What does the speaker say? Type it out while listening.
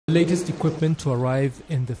The latest equipment to arrive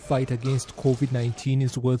in the fight against COVID-19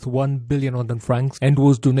 is worth 1 billion Rwandan francs and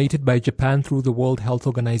was donated by Japan through the World Health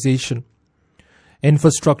Organization.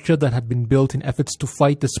 Infrastructure that had been built in efforts to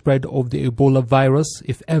fight the spread of the Ebola virus,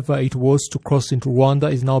 if ever it was to cross into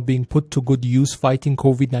Rwanda, is now being put to good use fighting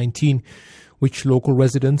COVID-19, which local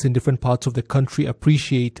residents in different parts of the country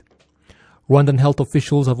appreciate. Rwandan health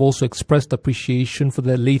officials have also expressed appreciation for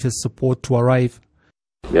the latest support to arrive.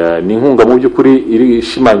 In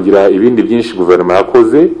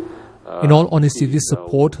all honesty, this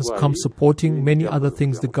support has come supporting many other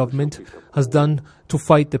things the government has done to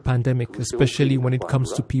fight the pandemic, especially when it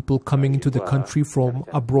comes to people coming into the country from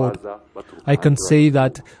abroad. I can say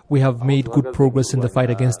that we have made good progress in the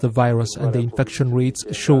fight against the virus, and the infection rates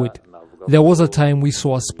show it. There was a time we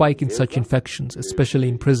saw a spike in such infections, especially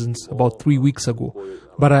in prisons, about 3 weeks ago.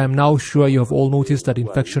 But I am now sure you have all noticed that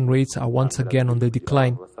infection rates are once again on the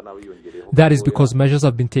decline. That is because measures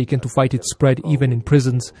have been taken to fight its spread even in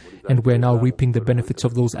prisons, and we are now reaping the benefits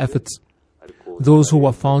of those efforts. Those who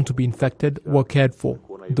were found to be infected were cared for.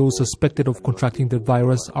 Those suspected of contracting the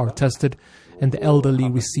virus are tested, and the elderly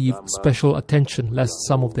receive special attention lest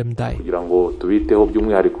some of them die.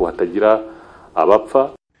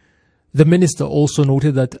 The minister also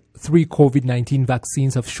noted that 3 COVID-19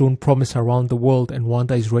 vaccines have shown promise around the world, and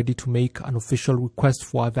Rwanda is ready to make an official request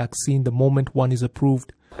for a vaccine the moment one is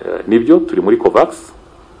approved. Nibyo turi muri COVAX,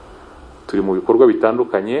 turi mu bikorwa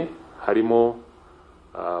bitandukanye harimo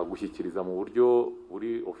gushyikiriza mu buryo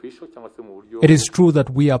buri official cyangwa se mu buryo. It is true that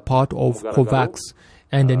we are part of COVAX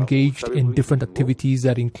and engaged in different activities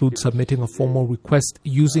that include submitting a formal request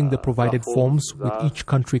using the provided forms, with each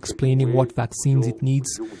country explaining what vaccines it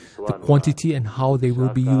needs, the quantity and how they will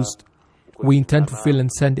be used. We intend to fill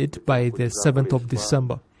and send it by the 7th of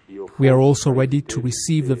December. We are also ready to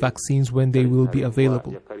receive the vaccines when they will be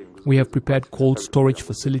available. We have prepared cold storage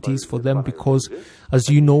facilities for them because, as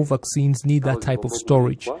you know, vaccines need that type of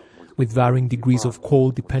storage, with varying degrees of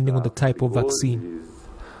cold depending on the type of vaccine.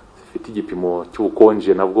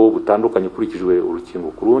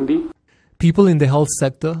 People in the health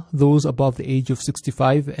sector, those above the age of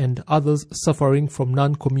 65 and others suffering from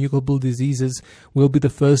non-communicable diseases, will be the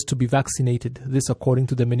first to be vaccinated, this according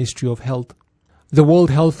to the Ministry of Health. The World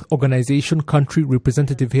Health Organization country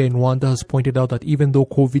representative here in Rwanda has pointed out that even though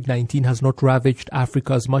COVID-19 has not ravaged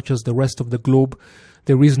Africa as much as the rest of the globe,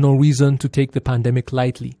 there is no reason to take the pandemic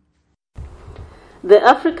lightly. The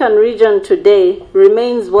African region today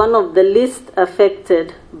remains one of the least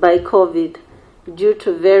affected by COVID due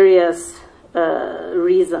to various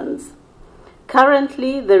reasons.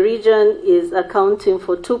 Currently, the region is accounting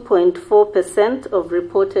for 2.4% of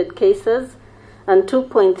reported cases and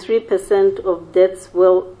 2.3% of deaths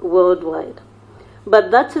worldwide.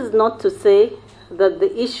 But that is not to say that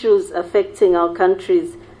the issues affecting our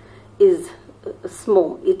countries is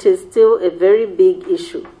small. It is still a very big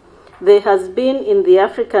issue. There has been in the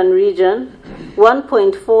African region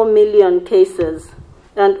 1.4 million cases,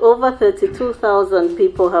 and over 32,000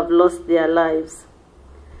 people have lost their lives.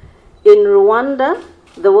 In Rwanda,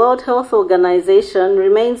 the World Health Organization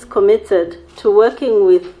remains committed to working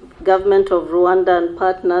with government of Rwanda and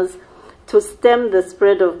partners to stem the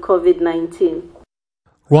spread of COVID-19.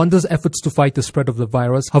 Rwanda's efforts to fight the spread of the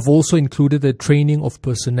virus have also included the training of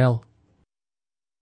personnel.